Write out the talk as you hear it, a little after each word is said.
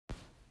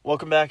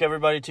Welcome back,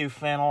 everybody, to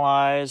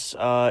Fanalize.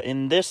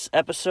 In this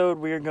episode,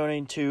 we are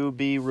going to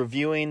be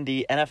reviewing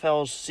the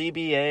NFL's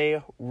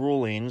CBA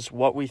rulings,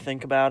 what we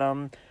think about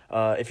them.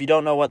 If you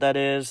don't know what that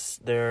is,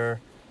 there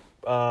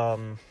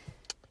was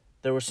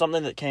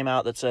something that came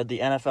out that said the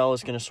NFL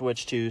is going to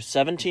switch to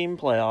 17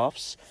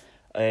 playoffs,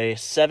 a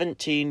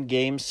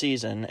 17-game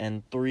season,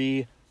 and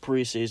 3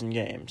 preseason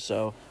games.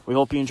 So we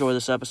hope you enjoy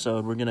this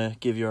episode. We're going to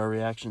give you our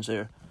reactions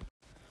here.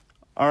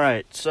 All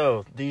right,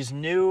 so these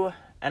new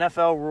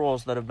NFL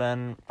rules that have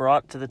been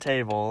brought to the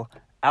table.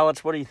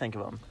 Alex, what do you think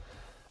of them?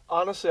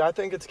 Honestly, I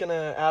think it's going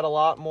to add a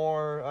lot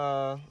more,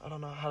 I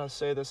don't know how to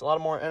say this, a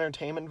lot more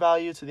entertainment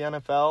value to the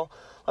NFL.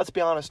 Let's be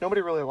honest,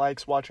 nobody really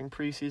likes watching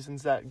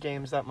preseasons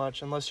games that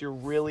much unless you're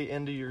really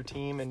into your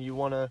team and you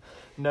want to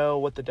know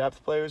what the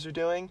depth players are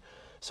doing.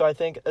 So I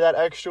think that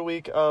extra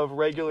week of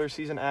regular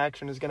season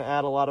action is going to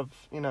add a lot of,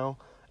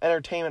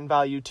 entertainment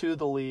value to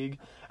the league.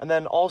 And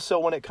then also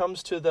when it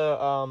comes to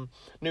the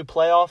new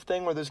playoff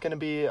thing where there's going to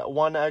be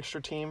one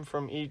extra team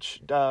from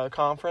each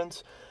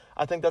conference,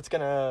 I think that's going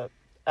to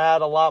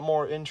add a lot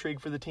more intrigue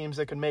for the teams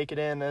that could make it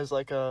in as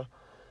like a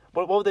 –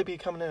 what would they be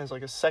coming in as,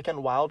 like a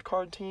second wild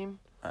card team?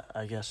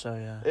 I guess so,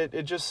 yeah.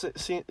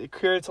 It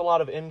creates a lot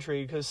of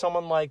intrigue because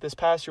someone like this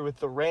past year with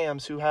the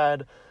Rams who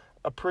had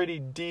a pretty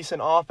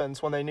decent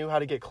offense when they knew how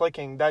to get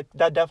clicking, that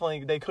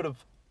definitely – they could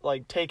have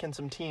like taken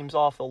some teams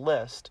off the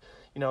list,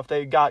 if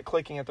they got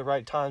clicking at the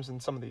right times in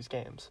some of these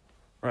games.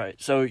 Right,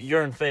 so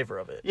you're in favor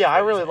of it. Yeah, I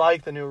really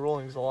like the new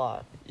rulings a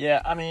lot.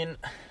 Yeah, I mean,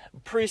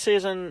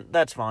 preseason,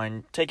 that's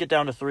fine. Take it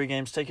down to 3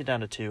 games, take it down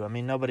to 2. I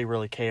mean, nobody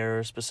really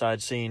cares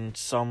besides seeing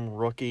some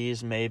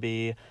rookies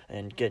maybe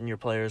and getting your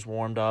players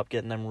warmed up,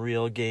 getting them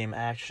real game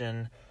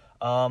action.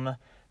 The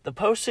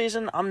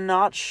postseason, I'm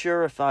not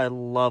sure if I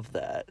love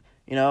that,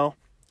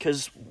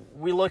 because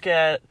we look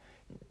at,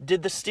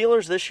 did the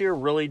Steelers this year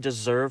really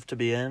deserve to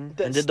be in?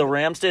 And did the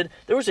Rams did?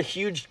 There was a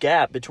huge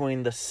gap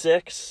between the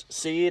 6th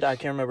seed. I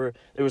can't remember.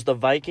 It was the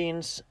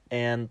Vikings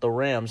and the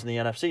Rams in the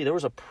NFC. There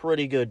was a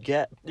pretty good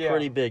gap,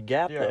 pretty big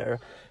gap there.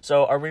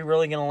 So are we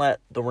really going to let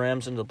the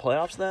Rams into the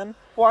playoffs then?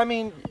 Well, I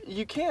mean,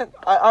 you can't.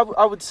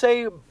 I would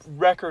say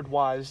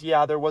record-wise,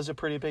 yeah, there was a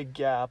pretty big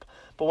gap.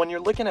 But when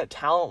you're looking at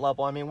talent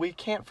level, I mean, we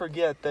can't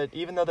forget that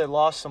even though they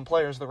lost some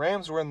players, the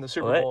Rams were in the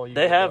Super Bowl.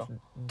 They have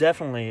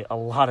definitely a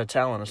lot of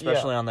talent,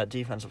 especially on that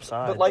defensive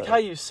side. But like how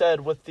you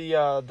said with the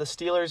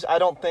Steelers, I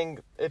don't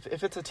think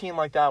if it's a team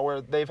like that where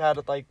they've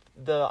had like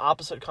the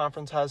opposite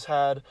conference has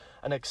had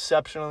an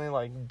exceptionally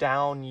like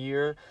down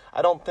year,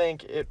 I don't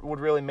think it would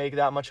really make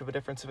that much of a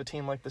difference if a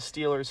team like the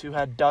Steelers, who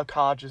had Duck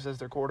Hodges as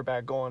their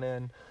quarterback going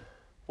in,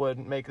 would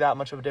make that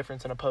much of a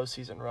difference in a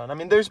postseason run. I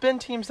mean, there's been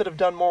teams that have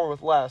done more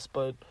with less,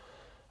 but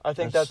I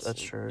think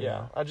that's true.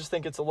 Yeah, I just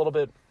think it's a little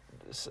bit.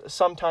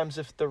 Sometimes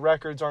if the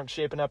records aren't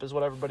shaping up as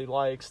what everybody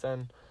likes,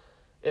 then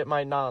it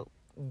might not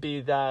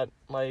be that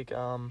like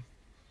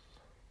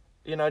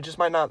it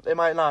might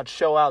not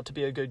show out to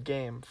be a good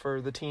game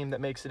for the team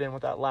that makes it in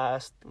with that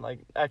last like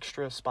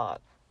extra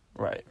spot.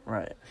 Right.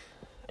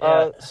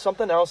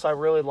 Something else I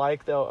really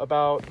like though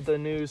about the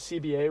new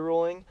CBA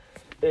ruling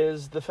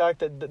is the fact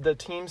that the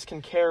teams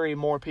can carry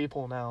more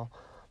people now.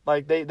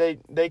 Like they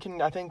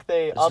can, I think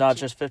they. It's not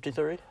just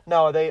 53?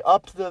 No, they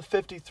upped the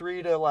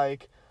 53 to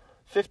like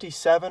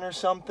 57 or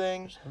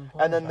something,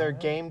 and then their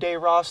game day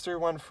roster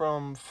went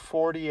from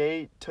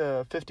 48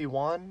 to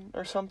 51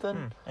 or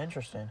something.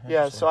 Interesting.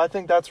 Yeah, so I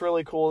think that's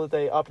really cool that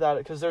they upped that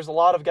because there's a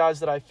lot of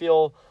guys that I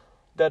feel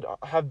that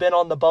have been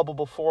on the bubble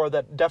before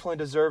that definitely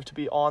deserve to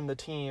be on the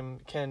team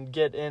can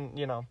get in.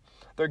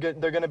 They're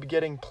going to be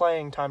getting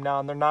playing time now,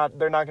 and they're not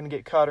going to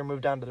get cut or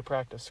moved down to the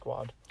practice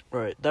squad.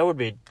 Right, that would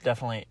be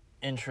definitely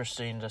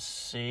interesting to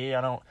see.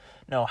 I don't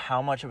know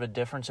how much of a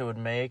difference it would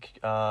make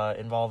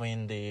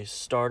involving the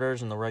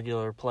starters and the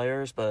regular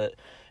players, but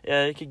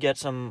yeah, you could get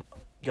some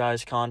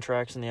guys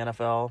contracts in the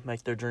NFL,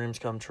 make their dreams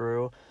come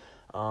true.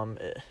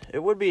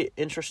 It would be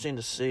interesting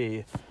to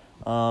see.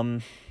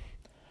 I'm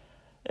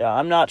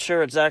not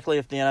sure exactly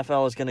if the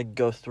NFL is going to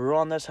go through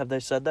on this. Have they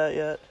said that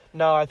yet?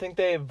 No, I think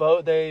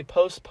they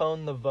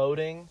postponed the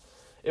voting.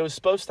 It was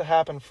supposed to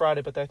happen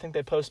Friday, but I think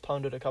they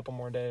postponed it a couple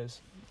more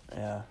days.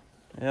 Yeah.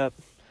 Yep.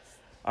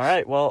 All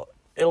right, well,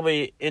 it'll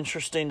be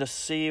interesting to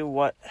see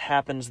what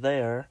happens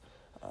there.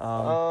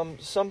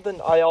 Something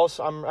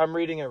I'm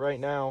reading it right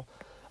now.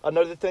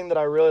 Another thing that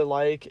I really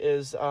like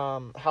is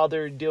how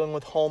they're dealing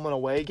with home and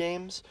away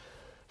games.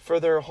 For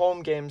their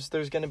home games,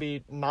 there's going to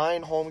be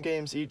 9 home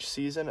games each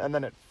season, and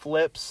then it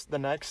flips the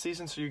next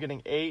season, so you're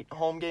getting 8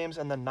 home games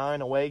and then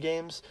 9 away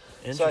games.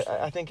 So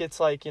I think it's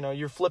like,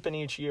 you're flipping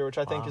each year, which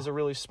I think is a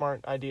really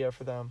smart idea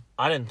for them.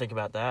 I didn't think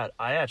about that.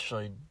 I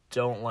actually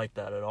don't like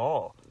that at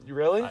all. You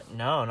really?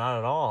 No, not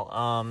at all.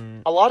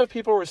 A lot of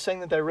people were saying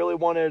that they really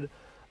wanted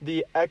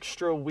the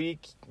extra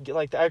week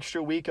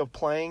of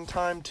playing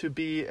time to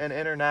be an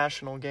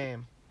international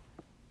game.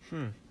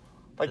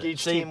 Like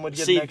each team would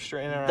get an extra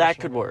international. That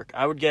could work.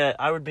 I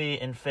would be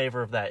in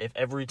favor of that if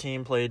every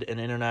team played an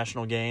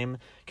international game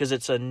because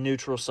it's a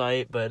neutral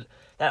site. But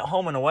that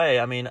home and away,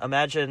 I mean,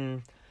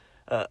 imagine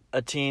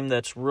a team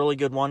that's really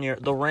good one year.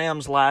 The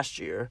Rams last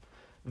year,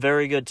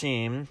 very good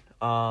team,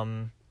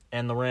 and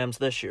the Rams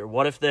this year.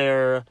 What if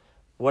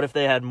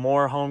they had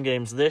more home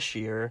games this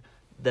year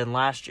than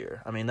last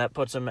year? I mean, that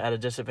puts them at a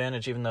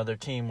disadvantage, even though their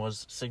team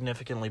was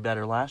significantly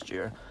better last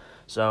year.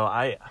 So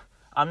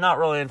I'm not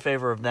really in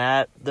favor of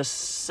that. The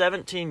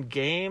 17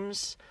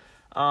 games,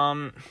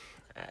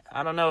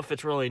 I don't know if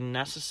it's really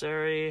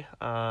necessary.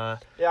 Yeah,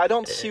 I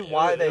don't see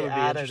why they would be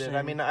added it. interesting.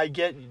 I mean, I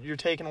get you're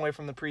taking away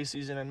from the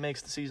preseason and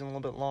makes the season a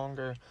little bit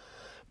longer.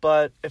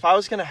 But if I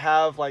was going to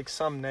have, like,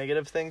 some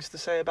negative things to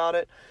say about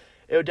it,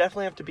 it would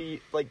definitely have to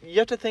be, like, you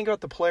have to think about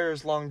the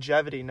players'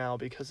 longevity now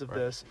because of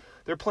this.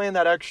 They're playing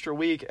that extra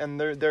week, and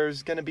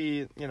there's going to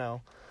be, you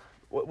know,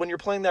 when you're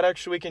playing that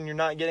extra week and you're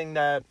not getting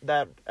that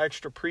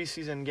extra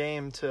preseason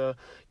game to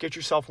get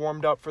yourself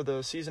warmed up for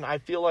the season, I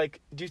feel like,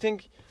 do you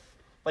think,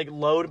 like,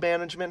 load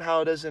management,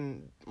 how it is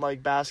in,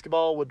 like,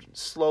 basketball, would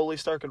slowly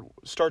start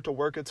to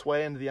work its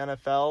way into the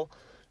NFL?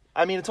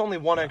 I mean, it's only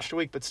one extra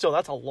week, but still,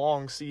 that's a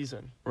long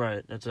season.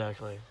 Right,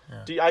 exactly.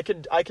 Yeah.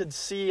 I could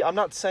see, I'm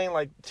not saying,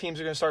 like, teams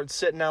are going to start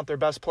sitting out their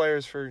best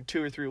players for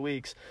 2 or 3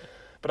 weeks,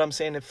 but I'm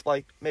saying if,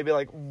 like, maybe,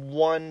 like,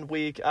 1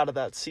 week out of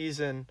that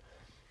season,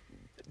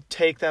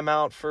 take them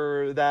out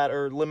for that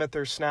or limit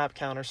their snap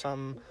count or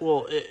something.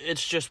 Well,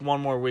 it's just one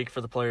more week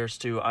for the players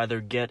to either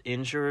get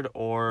injured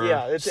or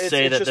it's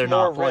say that just they're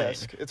more not playing.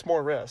 risk. It's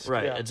more risk.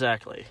 Right, yeah.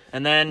 exactly.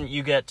 And then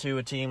you get to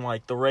a team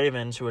like the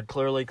Ravens, who had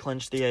clearly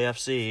clinched the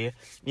AFC.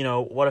 You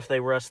know, what if they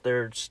rest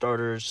their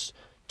starters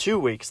 2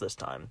 weeks this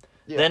time?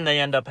 Yeah. Then they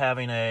end up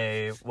having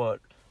a,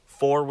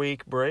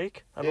 4-week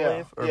break, I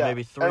believe? Or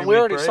maybe 3-week break? And we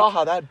already saw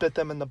how that bit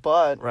them in the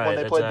butt when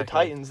they played the exactly.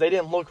 Titans. They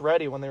didn't look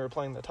ready when they were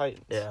playing the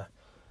Titans. Yeah.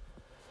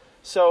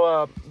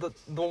 So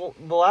the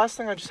last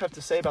thing I just have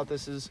to say about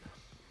this is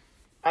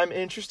I'm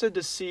interested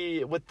to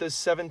see with this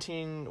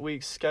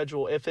 17-week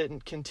schedule if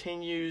it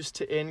continues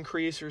to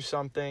increase or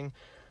something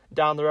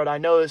down the road. I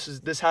know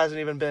this hasn't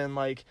even been,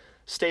 like,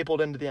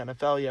 stapled into the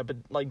NFL yet, but,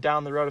 like,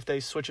 down the road if they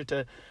switch it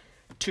to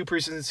 2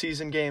 preseason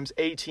season games,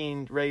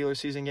 18 regular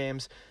season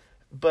games.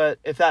 But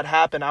if that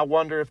happened, I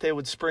wonder if they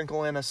would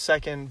sprinkle in a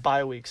second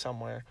bye week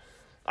somewhere.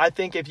 I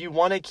think if you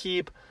want to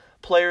keep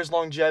players'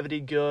 longevity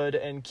good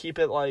and keep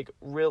it, like,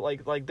 real,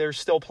 like they're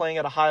still playing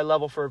at a high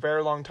level for a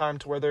very long time,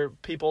 to where they're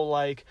people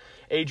like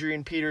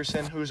Adrian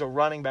Peterson, who's a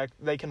running back,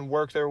 they can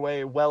work their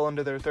way well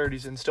into their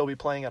 30s and still be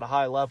playing at a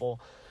high level.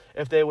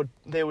 If they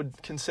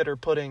would consider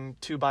putting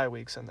 2 bye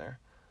weeks in there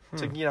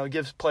to, you know,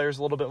 give players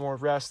a little bit more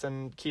rest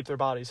and keep their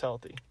bodies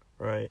healthy.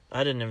 Right.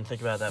 I didn't even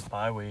think about that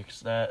bye weeks.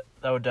 That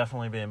would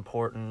definitely be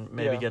important.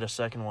 Maybe get a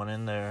second one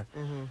in there.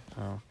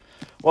 Mm-hmm.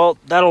 Well,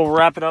 that'll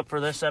wrap it up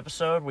for this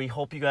episode. We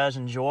hope you guys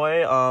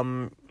enjoy.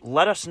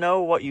 Let us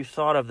know what you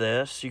thought of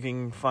this. You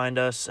can find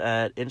us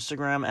at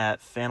Instagram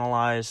at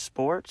Fanalize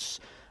Sports.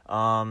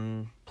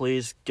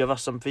 Please give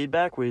us some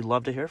feedback. We'd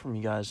love to hear from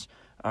you guys.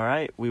 All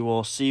right. We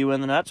will see you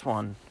in the next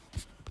one.